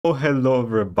Oh, hello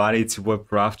everybody, it's your boy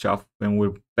Profchop, and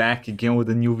we're back again with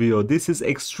a new video. This is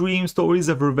Extreme Stories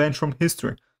of Revenge from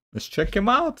History. Let's check him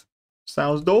out.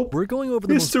 Sounds dope. We're going over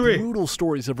the most brutal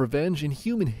stories of revenge in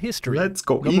human history. Let's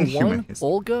go. Number one,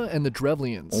 Olga and the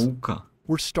Drevlians. Olga.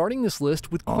 We're starting this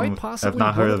list with quite possibly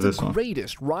one of the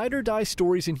greatest ride-or-die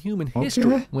stories in human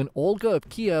history, when Olga of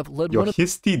Kiev led one of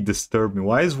his teeth disturb me.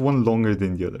 Why is one longer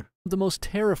than the other? The most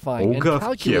terrifying and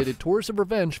calculated tours of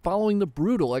revenge following the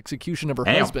brutal execution of her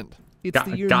husband. It's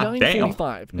the year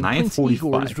 945, and Prince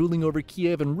Igor is ruling over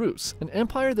Kiev and Rus, an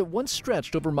empire that once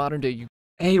stretched over modern-day Ukraine.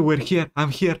 Hey, we're here. I'm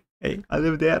here. Hey, I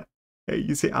live there. Hey,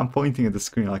 you see, I'm pointing at the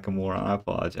screen like a moron. I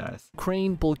apologize.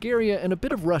 Ukraine, Bulgaria, and a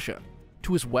bit of Russia.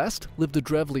 To his west lived the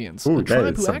Drevlians, a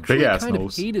tribe who actually kind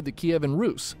of hated the Kievan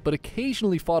Rus, but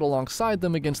occasionally fought alongside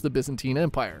them against the Byzantine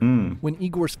Empire. When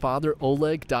Igor's father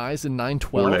Oleg dies in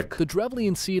 912, the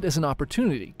Drevlians see it as an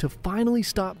opportunity to finally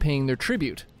stop paying their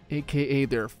tribute, aka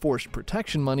their forced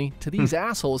protection money, to these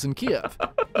assholes in Kiev.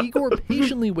 Igor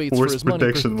patiently waits for his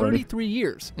money for 33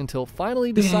 years, until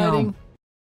finally deciding...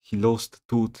 He lost a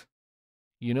tooth.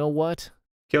 You know what?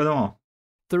 Kill them all.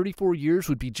 34 years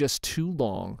would be just too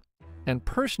long. And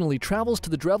personally travels to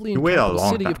the Drevlian capital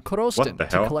city of Korostin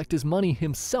to collect his money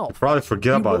himself. Probably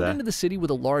forget about that. He rode into the city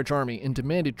with a large army and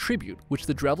demanded tribute, which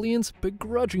the Drevlians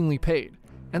begrudgingly paid.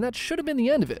 And that should have been the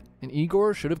end of it, and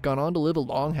Igor should have gone on to live a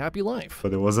long, happy life.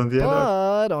 But it wasn't the end of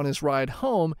it. But on his ride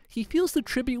home, he feels the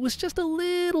tribute was just a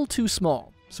little too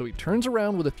small. So he turns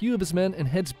around with a few of his men and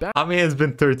heads back. I mean, it's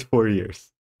been 34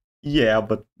 years. Yeah,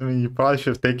 but I mean, you probably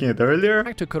should have taken it earlier.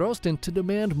 Back to Korostin to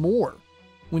demand more.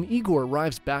 When Igor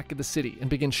arrives back at the city and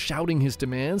begins shouting his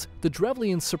demands, the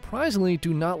Drevlians surprisingly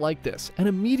do not like this and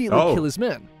immediately kill his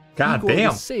men. God Igor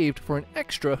damn. is saved for an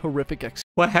extra horrific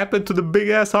What happened to the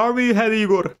big-ass army you had,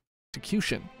 Igor?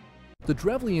 Execution. The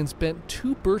Drevlians bent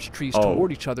two birch trees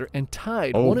toward each other and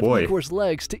tied one of Igor's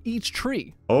legs to each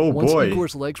tree. Once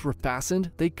Igor's legs were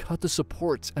fastened, they cut the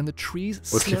supports and the trees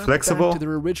snapped back to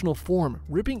their original form,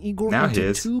 ripping Igor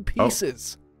into two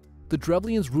pieces. The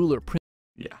Drevlians' ruler,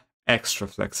 Extra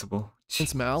flexible.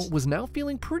 Prince Mal was now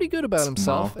feeling pretty good about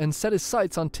himself and set his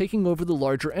sights on taking over the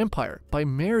larger empire by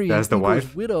marrying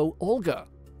Igor's widow, Olga.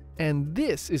 And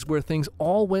this is where things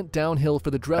all went downhill for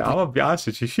the Drevlians. I'm gonna be honest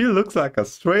with you, she looks like a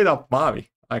straight-up mommy.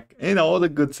 Like, in all the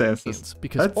good senses.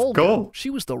 Because Olga, she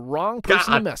was the wrong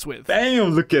person to mess with.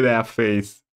 Damn, look at that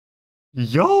face.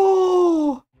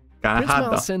 Yo! Prince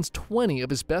Mal sends 20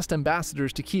 of his best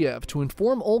ambassadors to Kiev to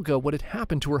inform Olga what had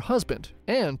happened to her husband,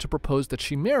 and to propose that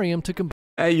she marry him to combine.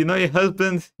 Hey, you know your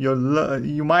husband?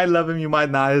 You might love him, you might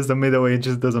not. It's the Middle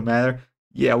Ages, doesn't matter.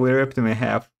 Yeah, we ripped him in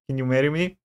half. Can you marry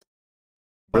me?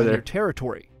 Their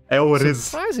territory.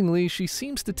 Surprisingly, she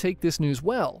seems to take this news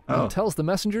well, and tells the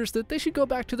messengers that they should go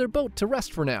back to their boat to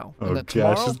rest for now, and that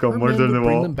tomorrow her men would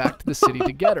bring them back to the city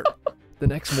to get her. The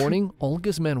next morning,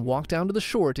 Olga's men walk down to the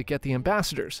shore to get the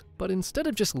ambassadors, but instead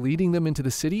of just leading them into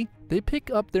the city, they pick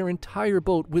up their entire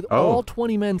boat with all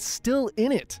 20 men still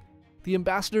in it. The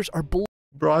ambassadors are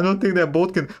Bro, I don't think that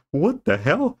boat can... What the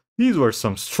hell? These were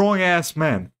some strong-ass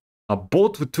men. A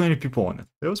boat with 20 people on it.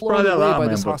 There was probably a lot of men,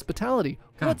 by this hospitality.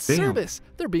 What service?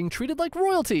 They're being treated like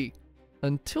royalty.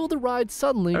 Until the ride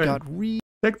suddenly got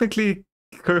Technically,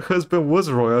 her husband was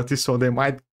royalty, so they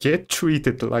might get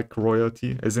treated like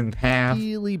royalty, as in half.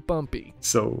 Really bumpy.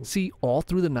 So... See, all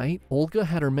through the night, Olga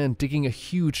had her men digging a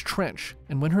huge trench,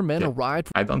 and when her men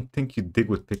arrived... I don't think you dig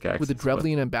with pickaxes. With the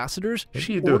Drevlian ambassadors,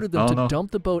 she ordered them to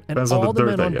dump the boat and all the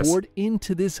men on board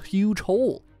into this huge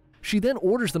hole. She then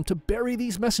orders them to bury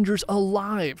these messengers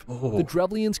alive. The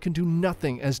Drevlians can do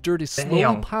nothing as dirt is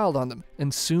slowly piled on them,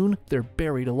 and soon they're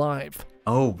buried alive.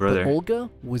 Oh, brother. But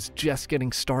Olga was just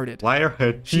getting started. Why are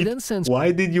her teeth? She then sends...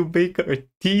 Why did you make her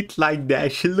teeth like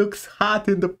that? She looks hot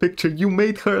in the picture. You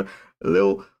made her a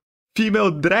little female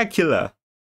Dracula.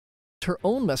 Her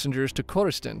own messengers to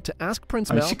Korostin to ask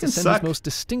Prince Mal to send his most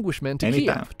distinguished men to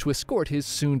Kiev to escort his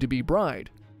soon-to-be bride.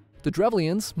 The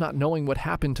Drevlians, not knowing what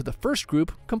happened to the first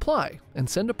group, comply and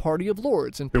send a party of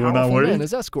lords and powerful men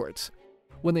as escorts.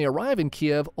 When they arrive in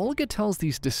Kiev, Olga tells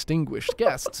these distinguished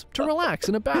guests to relax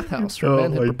in a bathhouse her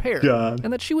men had prepared,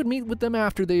 and that she would meet with them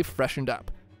after they've freshened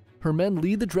up. Her men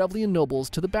lead the Drevlian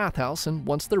nobles to the bathhouse, and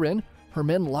once they're in, her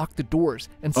men lock the doors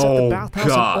and set the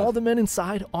bathhouse and all the men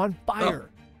inside on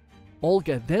fire.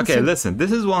 Olga then listen,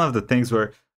 this is one of the things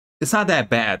where it's not that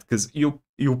bad, because you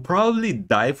probably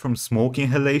die from smoke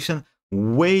inhalation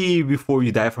way before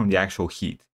you die from the actual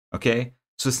heat, okay?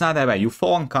 So it's not that bad. You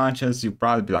fall unconscious, you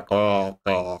probably be like, on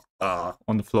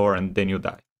the floor, and then you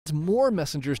die. More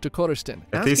messengers to Korostin,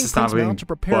 asking Prince Mal to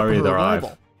prepare for her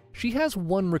arrival. She has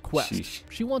one request. Sheesh.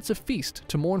 She wants a feast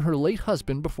to mourn her late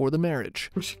husband before the marriage.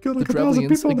 She killed The like 1,000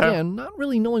 Drevlians, people now. again, not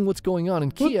really knowing what's going on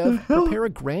in Kiev, prepare a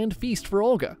grand feast for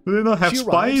Olga. Do they not have She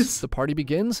spice? arrives, the party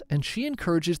begins, and she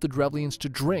encourages the Drevlians to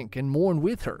drink and mourn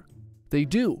with her. They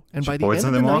do, and by the end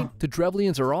of the night, the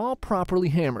Drevlians are all properly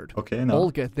hammered. Okay, no.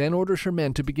 Olga then orders her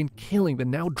men to begin killing the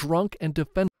now drunk and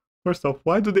defenseless First off,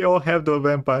 why do they all have the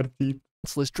vampire teeth?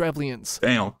 Drevlians.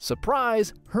 Damn.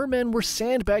 Surprise! Her men were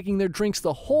sandbagging their drinks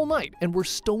the whole night and were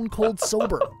stone cold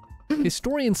sober.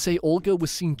 Historians say Olga was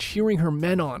seen cheering her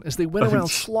men on as they went around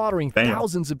slaughtering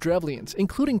thousands of Drevlians,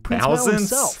 including Prince Mal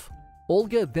himself.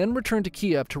 Olga then returned to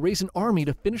Kiev to raise an army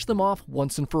to finish them off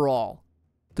once and for all.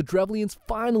 The Drevlians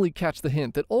finally catch the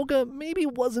hint that Olga maybe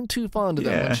wasn't too fond of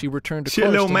them when she returned to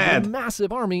Korston with a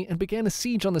massive army and began a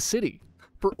siege on the city.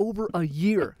 For over a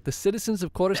year, the citizens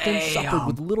of Korston suffered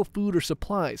with little food or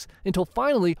supplies, until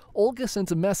finally Olga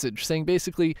sends a message saying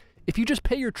basically, if you just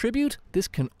pay your tribute, this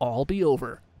can all be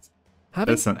over.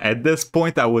 Listen, at this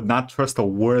point, I would not trust a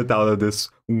word out of this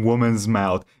woman's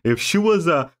mouth. If she was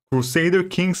a Crusader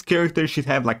King's character, she'd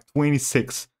have like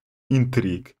 26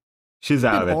 intrigue. She's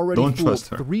out of it. Don't trust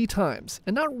her. 3 times,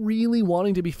 and not really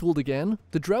wanting to be fooled again,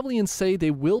 the Drevlians say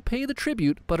they will pay the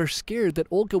tribute, but are scared that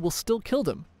Olga will still kill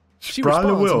them. She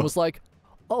responds and was like,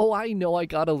 oh, I know I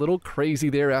got a little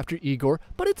crazy there after Igor,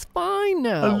 but it's fine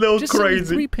now. A little just crazy. Send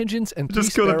me 3 pigeons and 3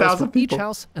 just killed 1,000 from people. each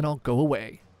house, and I'll go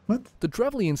away. What? The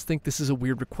Drevlians think this is a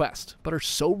weird request, but are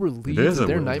so relieved that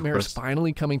their nightmare is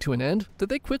finally coming to an end that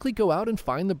they quickly go out and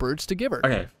find the birds to give her.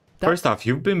 Okay, first off,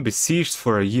 you've been besieged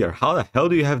for a year. How the hell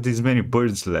do you have these many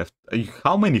birds left?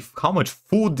 How much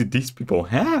food did these people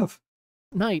have?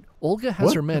 Night, Olga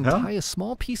has her men tie a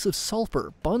small piece of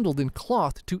sulfur bundled in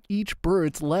cloth to each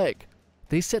bird's leg.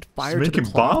 They set fire to the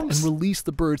cloth and release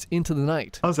the birds into the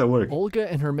night. How's that work?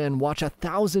 Olga and her men watch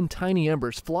 1,000 tiny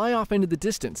embers fly off into the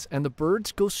distance, and the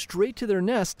birds go straight to their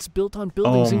nests built on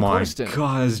buildings in Korston. Oh my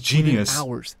god, that's genius. Within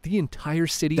hours, the entire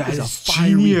city is a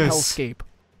fiery hellscape.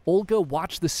 Olga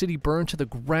watched the city burn to the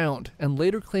ground and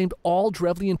later claimed all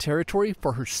Drevlian territory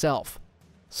for herself.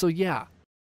 So yeah,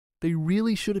 they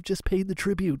really should have just paid the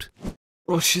tribute.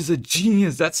 Bro, she's a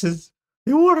genius.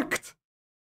 It worked.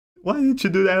 Why didn't you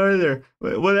do that earlier?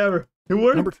 Whatever. It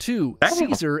worked. Number 2,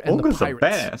 Caesar and the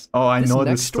Pirates. Oh, I know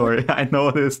this story. I know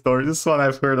this story. This one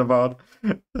I've heard about.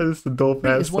 This is a dope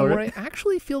ass story. Is one where I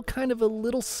actually feel kind of a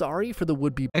little sorry for the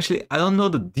would-be. Actually, I don't know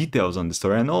the details on the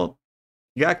story. I know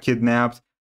he got kidnapped.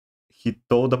 He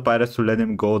told the pirates to let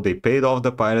him go. They paid off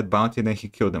the pirate bounty and then he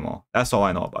killed them all. That's all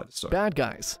I know about the story. Bad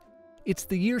guys. It's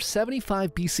the year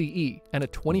 75 BCE, and a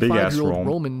 25-year-old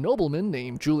Roman nobleman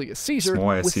named Julius Caesar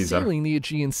was sailing the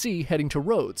Aegean Sea heading to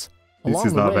Rhodes.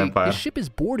 Along the way, his ship is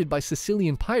boarded by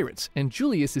Sicilian pirates, and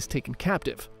Julius is taken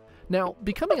captive. Now,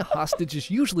 becoming a hostage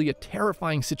is usually a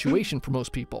terrifying situation for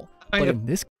most people, but in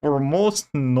this for most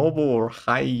noble or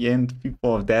high-end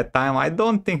people of that time, I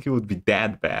don't think it would be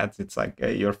that bad. It's like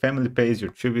your family pays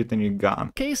your tribute and you're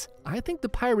gone. Case, I think the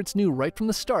pirates knew right from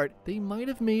the start they might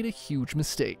have made a huge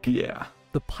mistake. Yeah.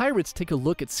 The pirates take a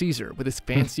look at Caesar with his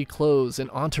fancy clothes and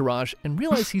entourage and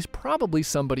realize he's probably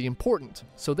somebody important.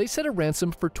 So they set a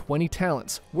ransom for 20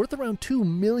 talents, worth around $2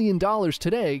 million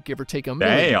today, give or take $1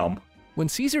 million. Damn. When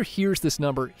Caesar hears this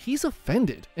number, he's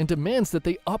offended and demands that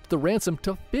they up the ransom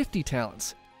to 50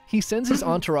 talents. He sends his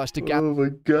entourage to gather oh my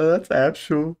god, that's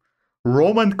actual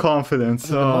Roman confidence.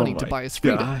 the money to buy his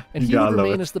freedom, and he would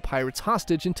remain as the pirates'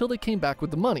 hostage until they came back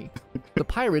with the money. The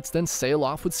pirates then sail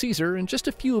off with Caesar and just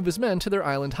a few of his men to their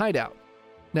island hideout.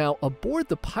 Now, aboard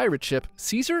the pirate ship,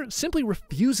 Caesar simply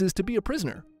refuses to be a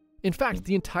prisoner. In fact,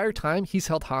 the entire time he's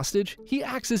held hostage, he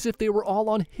acts as if they were all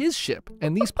on his ship,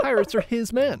 and these pirates are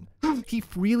his men. He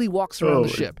freely walks around the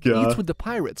ship, eats with the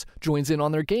pirates, joins in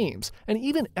on their games, and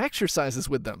even exercises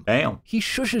with them. Damn. He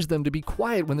shushes them to be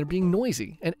quiet when they're being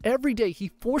noisy, and every day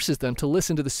he forces them to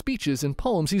listen to the speeches and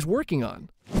poems he's working on.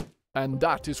 And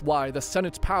that is why the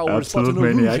Senate's power is but an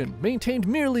illusion, maintained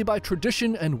merely by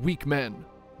tradition and weak men.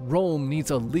 Rome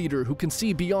needs a leader who can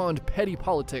see beyond petty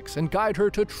politics and guide her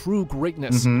to true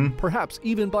greatness, perhaps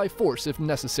even by force if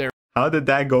necessary. How did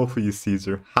that go for you,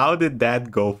 Caesar? How did that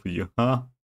go for you, huh?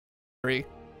 You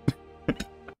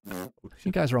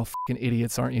guys are all fucking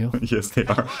idiots, aren't you? Yes, they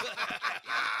are.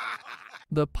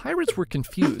 The pirates were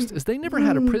confused, as they never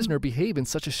had a prisoner behave in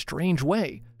such a strange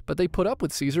way. But they put up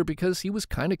with Caesar because he was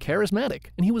kind of charismatic,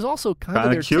 and he was also kind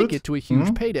of their ticket to a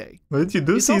huge payday. What did you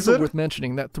do, It's Caesar? also worth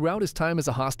mentioning that throughout his time as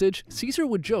a hostage, Caesar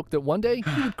would joke that one day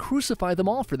he would crucify them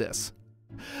all for this.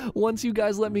 Once you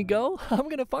guys let me go, I'm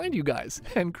gonna find you guys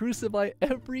and crucify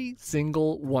every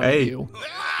single one of you.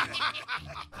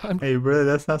 Hey, brother,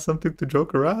 that's not something to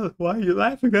joke around. Why are you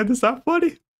laughing? That is not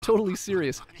funny. Totally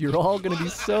serious. You're all gonna be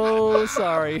so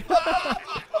sorry.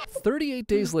 38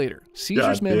 days later,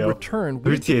 Caesar's men return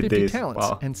with the 50 talents,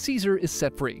 and Caesar is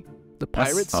set free. The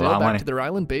pirates sail back to their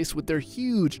island base with their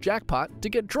huge jackpot to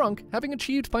get drunk, having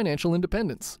achieved financial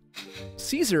independence.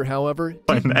 Caesar, however,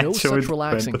 did no such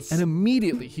relaxing, and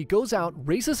immediately he goes out,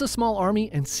 raises a small army,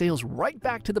 and sails right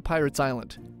back to the pirates'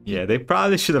 island. Yeah, they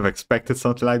probably should have expected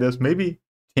something like this. Maybe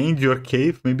change your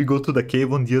cave, maybe go to the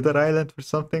cave on the other island or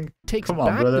something. Takes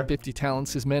back the 50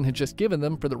 talents his men had just given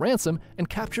them for the ransom and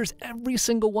captures every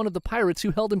single one of the pirates who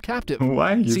held him captive.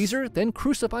 Why? Caesar then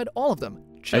crucified all of them,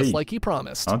 just like he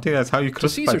promised. I don't think that's how you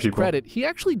crucify people. To Caesar's credit, he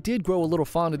actually did grow a little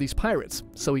fond of these pirates,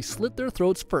 so he slit their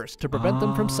throats first to prevent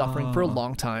them from suffering for a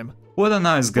long time. What a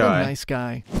nice guy. What a nice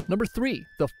guy. Number 3,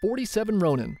 the 47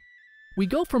 Ronin. We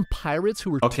go from pirates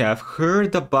who were... Okay, I've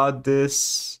heard about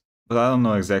this, but I don't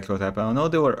know exactly what happened. I know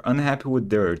they were unhappy with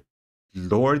their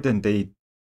lord and they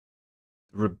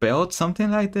rebelled, something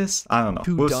like this. I don't know.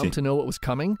 Too dumb to know what was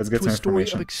coming? Let's get to some a story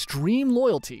information. of extreme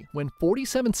loyalty when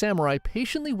 47 samurai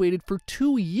patiently waited for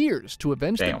 2 years to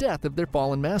avenge the death of their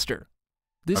fallen master.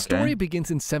 This story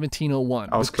begins in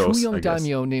 1701 with two young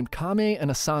daimyo named Kame and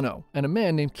Asano, and a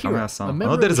man named Kira, a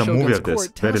member of the Shogun's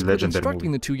court tasked with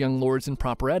instructing the two young lords in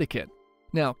proper etiquette.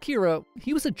 Now, Kira,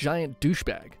 he was a giant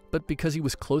douchebag, but because he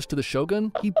was close to the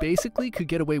Shogun, he basically could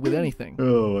get away with anything.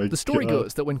 The story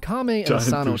goes that when Kame and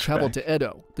Asano traveled to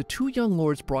Edo, the two young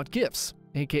lords brought gifts,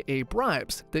 aka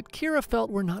bribes, that Kira felt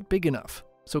were not big enough.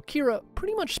 So Kira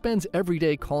pretty much spends every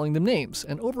day calling them names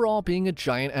and overall being a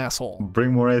giant asshole.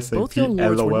 Bring more SAP, Both young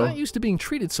lords were not used to being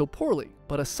treated so poorly,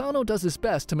 but Asano does his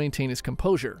best to maintain his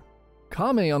composure.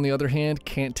 Kame, on the other hand,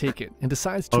 can't take it and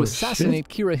decides to assassinate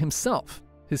Kira himself.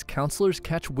 His counselors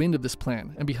catch wind of this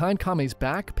plan, and behind Kame's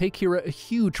back pay Kira a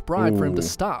huge bribe for him to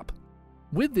stop.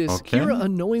 With this, Kira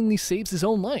unknowingly saves his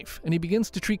own life, and he begins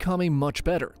to treat Kame much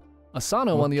better.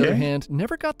 Asano, on the other hand,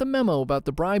 never got the memo about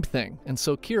the bribe thing, and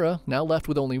so Kira, now left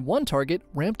with only one target,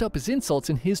 ramped up his insults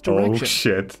in his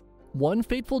direction. One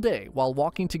fateful day, while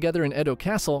walking together in Edo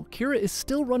Castle, Kira is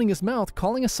still running his mouth,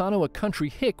 calling Asano a country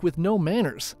hick with no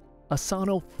manners.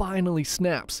 Asano finally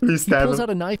snaps. He pulls out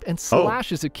a knife and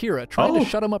slashes at Kira, trying to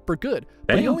shut him up for good,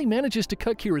 but he only manages to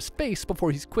cut Kira's face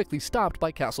before he's quickly stopped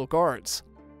by castle guards.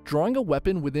 Drawing a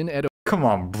weapon within Edo... Come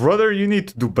on, brother, you need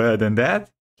to do better than that.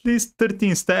 At least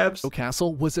 13 steps.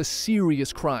 Castle was a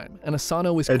serious crime, and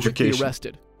Asano is quickly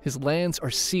arrested. His lands are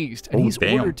seized, and he's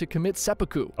ordered to commit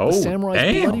seppuku, the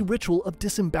samurai's bloody ritual of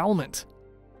disembowelment.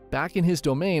 Back in his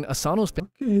domain, Asano's...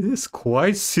 Okay, this is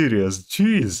quite serious.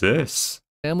 Jesus.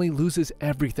 Family loses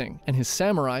everything, and his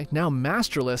samurai, now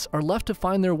masterless, are left to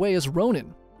find their way as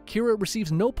Ronin. Kira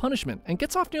receives no punishment and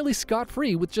gets off nearly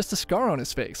scot-free with just a scar on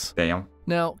his face.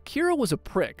 Now, Kira was a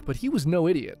prick, but he was no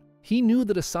idiot. He knew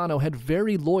that Asano had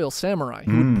very loyal samurai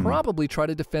who would probably try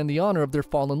to defend the honor of their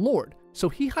fallen lord, so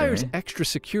he hires extra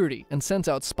security and sends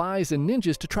out spies and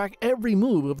ninjas to track every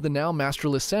move of the now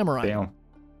masterless samurai.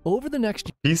 Over the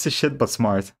next piece of shit but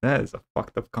smart. That is a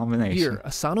fucked up combination. year,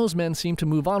 Asano's men seemed to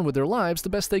move on with their lives the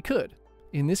best they could.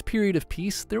 In this period of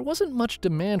peace, there wasn't much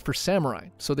demand for samurai,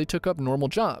 so they took up normal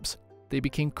jobs. They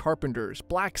became carpenters,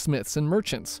 blacksmiths, and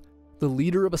merchants. The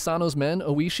leader of Asano's men,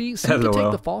 Oishi, seemed to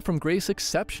take the fall from grace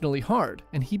exceptionally hard,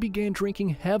 and he began drinking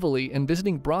heavily and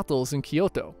visiting brothels in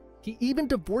Kyoto. He even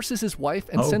divorces his wife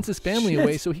and sends his family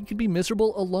away so he could be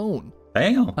miserable alone.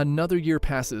 Another year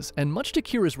passes, and much to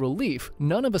Kira's relief,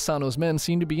 none of Asano's men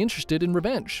seem to be interested in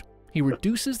revenge. He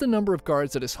reduces the number of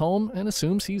guards at his home and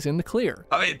assumes he's in the clear.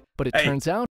 But it turns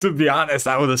out... To be honest,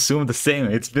 I would assume the same.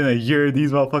 It's been a year,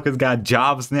 these motherfuckers got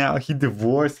jobs now. He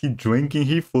divorced, he drinking,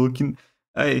 he fucking...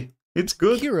 Hey, it's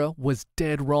good. Kira was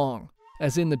dead wrong.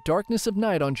 As in the darkness of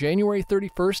night on January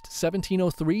 31st,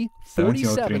 1703,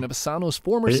 47 of Asano's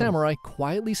former samurai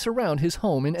quietly surround his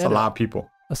home in Edo. That's a lot of people.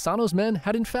 Asano's men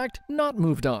had in fact not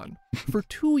moved on. For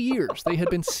 2 years, they had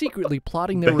been secretly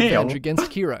plotting their revenge against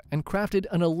Kira and crafted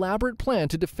an elaborate plan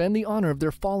to defend the honor of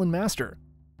their fallen master.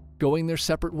 Going their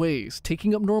separate ways,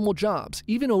 taking up normal jobs,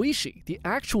 even Oishi, the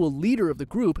actual leader of the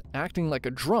group, acting like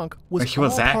a drunk, was all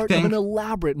part of an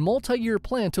elaborate multi-year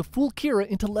plan to fool Kira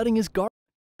into letting his guard...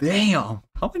 Damn,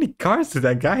 how many cars did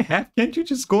that guy have? Can't you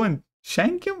just go and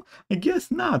shank him? I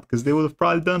guess not, because they would have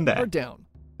probably done that. Down.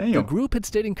 The group had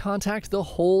stayed in contact the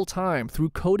whole time through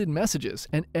coded messages,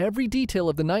 and every detail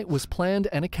of the night was planned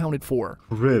and accounted for.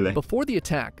 Really? Before the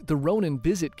attack, the Ronin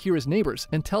visit Kira's neighbors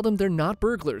and tell them they're not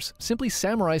burglars, simply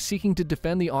samurai seeking to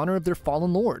defend the honor of their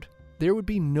fallen lord. There would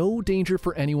be no danger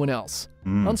for anyone else.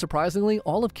 Unsurprisingly,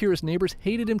 all of Kira's neighbors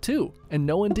hated him too, and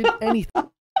no one did anything.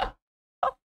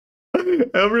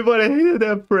 Everybody hated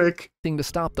that prick. To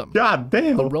stop them. God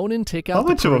damn. The Ronin take out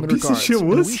the perimeter guards, and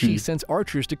Oishi sends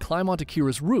archers to climb onto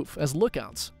Kira's roof as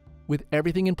lookouts. With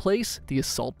everything in place, the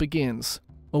assault begins.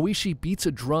 Oishi beats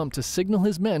a drum to signal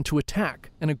his men to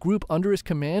attack, and a group under his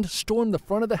command stormed the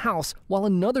front of the house, while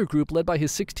another group led by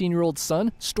his 16-year-old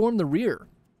son stormed the rear.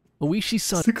 Oishi's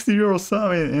son, 60-year-old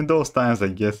son in those times, I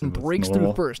guess, breaks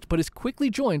through first, but is quickly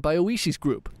joined by Oishi's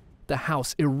group. The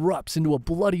house erupts into a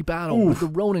bloody battle, with the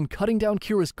Ronin cutting down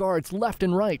Kira's guards left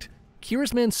and right.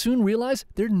 Kira's men soon realize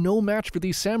they're no match for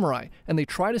these samurai, and they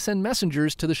try to send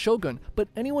messengers to the shogun, but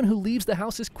anyone who leaves the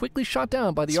house is quickly shot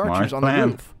down by the archers on the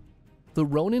roof. The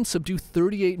Ronin subdue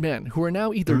 38 men, who are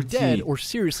now either dead or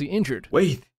seriously injured.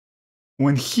 Wait,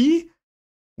 when he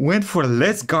went for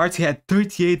less guards, he had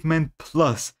 38 men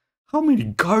plus. How many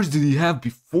guards did he have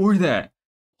before that?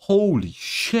 Holy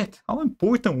shit, how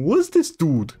important was this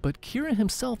dude? But Kira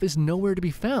himself is nowhere to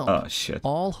be found. Oh shit.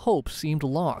 All hope seemed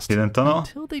lost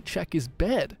until they check his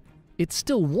bed. It's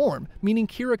still warm, meaning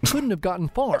Kira couldn't have gotten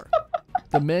far.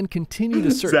 The men continue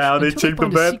to search until they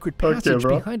find a secret passage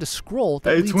behind a scroll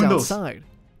that leads outside.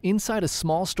 Inside a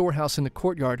small storehouse in the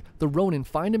courtyard, the Ronin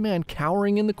find a man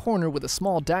cowering in the corner with a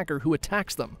small dagger who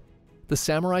attacks them. The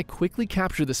samurai quickly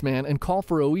capture this man and call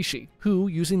for Oishi, who,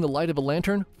 using the light of a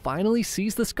lantern, finally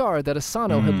sees the scar that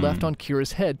Asano had left on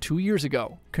Kira's head 2 years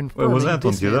ago, confirming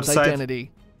this man's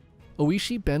identity.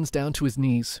 Oishi bends down to his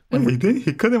knees and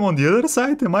he cut him on the other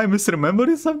side? Am I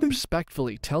misremembering something?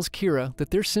 Respectfully tells Kira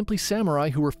that they're simply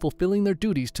samurai who are fulfilling their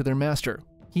duties to their master.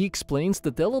 He explains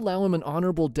that they'll allow him an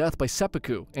honorable death by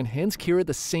seppuku and hands Kira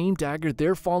the same dagger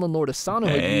their fallen lord Asano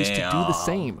had used to do the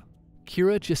same.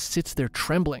 Kira just sits there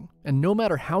trembling, and no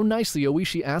matter how nicely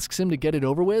Oishi asks him to get it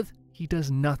over with, he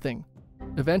does nothing.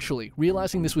 Eventually,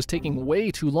 realizing this was taking way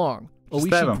too long,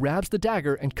 Oishi grabs the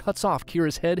dagger and cuts off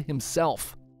Kira's head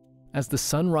himself. As the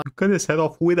sun rises... Cut his head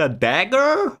off with a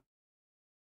dagger?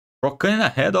 Bro, cutting the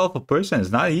head off a person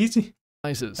is not easy.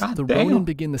 The Ronin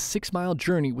begin the 6-mile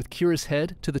journey with Kira's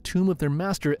head to the tomb of their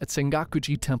master at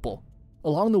Sengakuji Temple.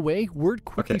 Along the way, word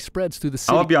quickly spreads through the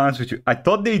city. I'll be honest with you. I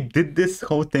thought they did this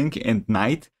whole thing at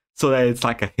night so that it's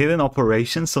like a hidden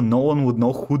operation so no one would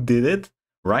know who did it,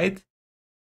 right?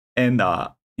 And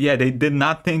yeah, they did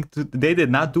not they did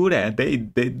not do that.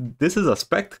 This is a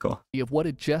spectacle. Of what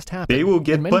had just happened. They will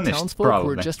get many punished, townsfolk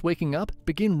probably. who are just waking up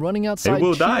begin running outside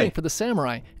cheering for the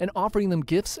samurai and offering them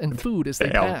gifts and food as they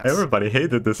pass. Everybody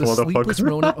hated this motherfucker. The sleepless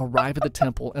Ronin arrive at the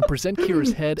temple and present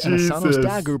Kira's head and Asano's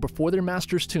dagger before their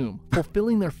master's tomb,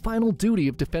 fulfilling their final duty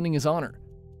of defending his honor.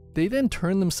 They then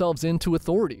turn themselves in to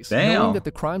authorities, knowing that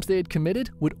the crimes they had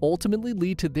committed would ultimately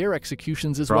lead to their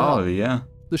executions as well. Yeah.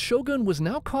 The shogun was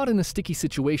now caught in a sticky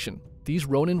situation. These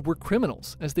Ronin were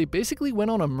criminals, as they basically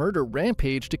went on a murder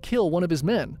rampage to kill one of his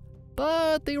men.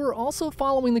 But they were also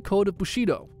following the code of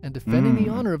Bushido and defending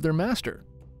the honor of their master.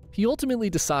 He ultimately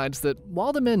decides that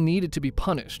while the men needed to be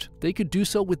punished, they could do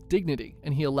so with dignity,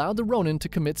 and he allowed the Ronin to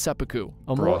commit seppuku,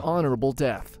 a more honorable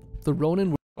death. The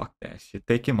Ronin... Fuck that shit.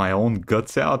 Taking my own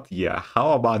guts out? Yeah,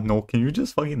 how about no? Can you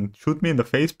just fucking shoot me in the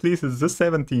face, please? It's the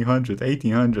 1700s,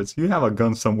 1800s. You have a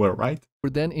gun somewhere, right? Were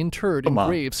then interred in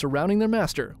graves surrounding their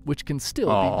master, which can still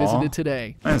be visited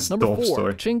today. That's Number 4,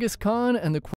 story. Genghis Khan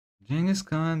and the... Genghis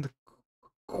Khan,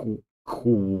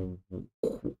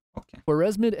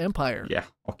 Khwarezmid Empire. Yeah,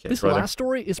 okay. This last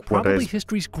story is probably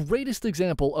history's greatest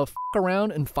example of f***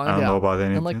 around and find out. I don't know about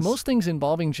any and like most things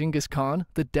involving Genghis Khan,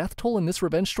 the death toll in this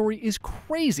revenge story is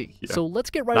crazy. Yeah. So let's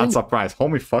get right into it. Not surprised.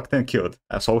 Homie fucked and killed.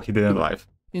 That's all he did in life.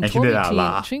 In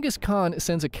 2018, Genghis Khan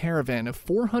sends a caravan of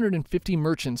 450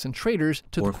 merchants and traders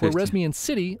to the Khwarezmian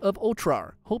city of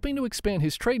Otrar, hoping to expand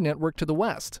his trade network to the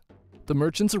west. The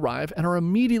merchants arrive and are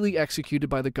immediately executed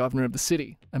by the governor of the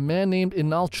city, a man named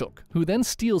Inalchuk, who then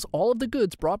steals all of the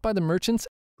goods brought by the merchants.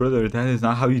 Brother, that is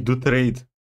not how you do trade.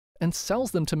 And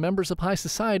sells them to members of high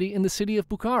society in the city of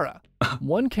Bukhara.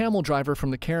 One camel driver from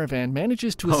the caravan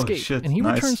manages to escape, and he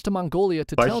returns to Mongolia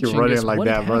to tell Genghis what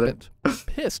had happened.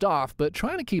 Pissed off, but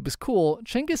trying to keep his cool,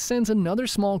 Genghis sends another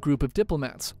small group of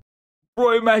diplomats.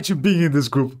 Bro, imagine being in this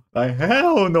group. Like,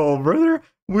 hell no, brother.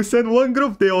 We sent one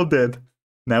group, they all dead.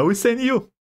 Now we send you.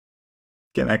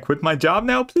 Can I quit my job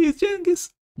now, please,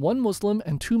 Genghis? One Muslim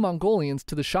and 2 Mongolians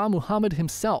to the Shah Muhammad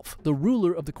himself, the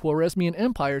ruler of the Khwarezmian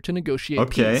Empire, to negotiate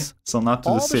peace. So not to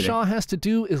the city. All the Shah has to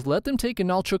do is let them take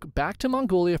Inalchuk back to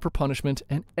Mongolia for punishment,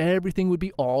 and everything would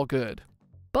be all good.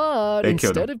 But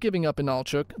instead of giving up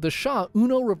Inalchuk, the Shah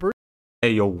reverses...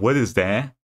 Hey, yo, what is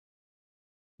that?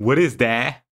 What is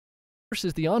that?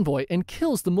 ...versus the envoy and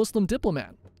kills the Muslim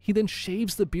diplomat. He then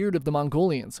shaves the beard of the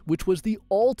Mongolians, which was the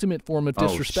ultimate form of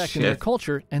disrespect in their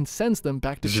culture, and sends them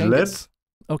back to Genghis.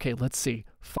 Okay, let's see.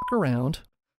 Fuck around.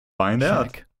 Find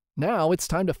out. Now it's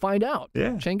time to find out.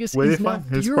 Yeah. Genghis is now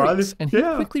furious, and he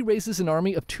quickly raises an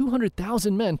army of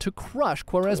 200,000 men to crush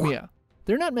Khwarezmia.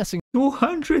 They're not messing.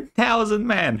 200,000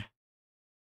 men.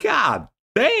 God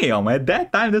damn! At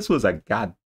that time, this was a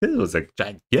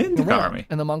gigantic army.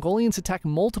 And the Mongolians attack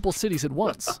multiple cities at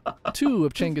once. Two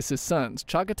of Chenghis's sons,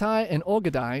 Chagatai and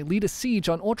Ogadai, lead a siege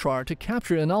on Otrar to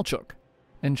capture Inalchuk.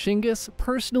 And Chinggis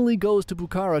personally goes to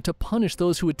Bukhara to punish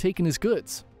those who had taken his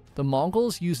goods. The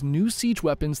Mongols use new siege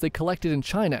weapons they collected in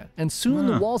China, and soon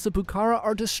the walls of Bukhara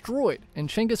are destroyed, and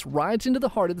Chinggis rides into the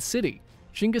heart of the city.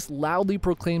 Chinggis loudly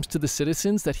proclaims to the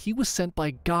citizens that he was sent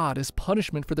by God as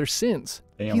punishment for their sins.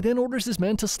 Damn. He then orders his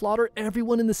men to slaughter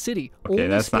everyone in the city,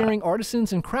 only sparing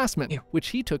artisans and craftsmen, which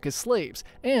he took as slaves,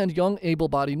 and young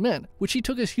able-bodied men, which he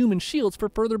took as human shields for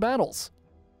further battles.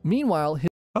 Meanwhile,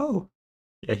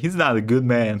 yeah, he's not a good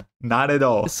man. Not at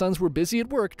all. His sons were busy at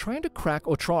work trying to crack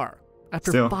Otrar.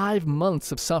 After 5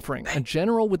 months of suffering, a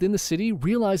general within the city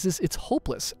realizes it's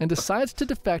hopeless and decides to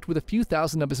defect with a few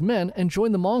thousand of his men and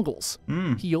join the Mongols.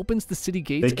 He opens the city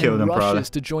gates and rushes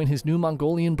to join his new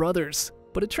Mongolian brothers.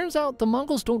 But it turns out the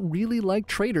Mongols don't really like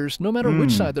traitors no matter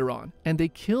which side they're on, and they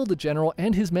kill the general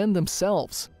and his men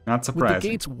themselves. Not surprising. With the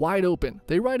gates wide open,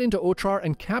 they ride into Otrar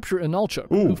and capture Inalchuk,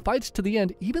 who fights to the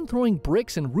end, even throwing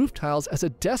bricks and roof tiles as a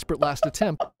desperate last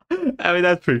attempt. I mean,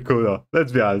 that's pretty cool though.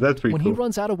 Let's be honest, that's pretty cool. When he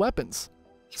runs out of weapons.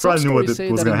 He probably knew what was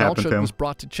going to happen to him. Was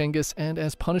brought to Chinggis, and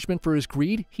as punishment for his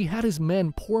greed, he had his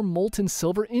men pour molten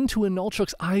silver into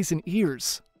Inalchuk's eyes and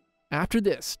ears. After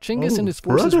this, Chinggis and his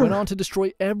forces went on to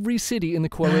destroy every city in the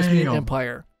Khwarezmian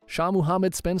Empire. Shah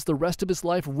Muhammad spends the rest of his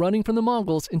life running from the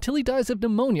Mongols until he dies of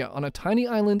pneumonia on a tiny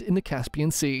island in the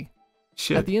Caspian Sea.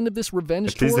 Shit. At the end of this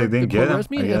revenge tour, the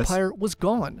Khwarezmian Empire was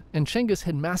gone, and Chinggis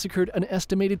had massacred an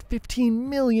estimated 15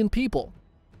 million people.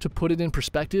 To put it in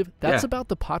perspective, that's about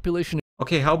the population.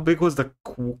 Okay, how big was the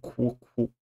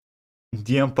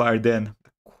empire then?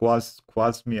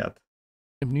 Khwarezmiat.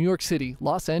 Of New York City,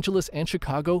 Los Angeles, and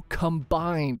Chicago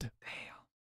combined. Damn,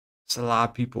 it's a lot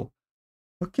of people.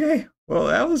 Okay, well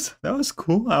that was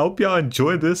cool. I hope y'all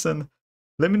enjoyed this, and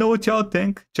let me know what y'all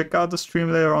think. Check out the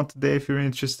stream later on today if you're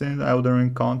interested in Elden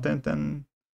Ring content, and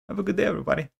have a good day,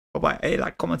 everybody. Bye bye. Hey,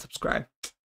 like, comment, subscribe.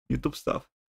 YouTube stuff.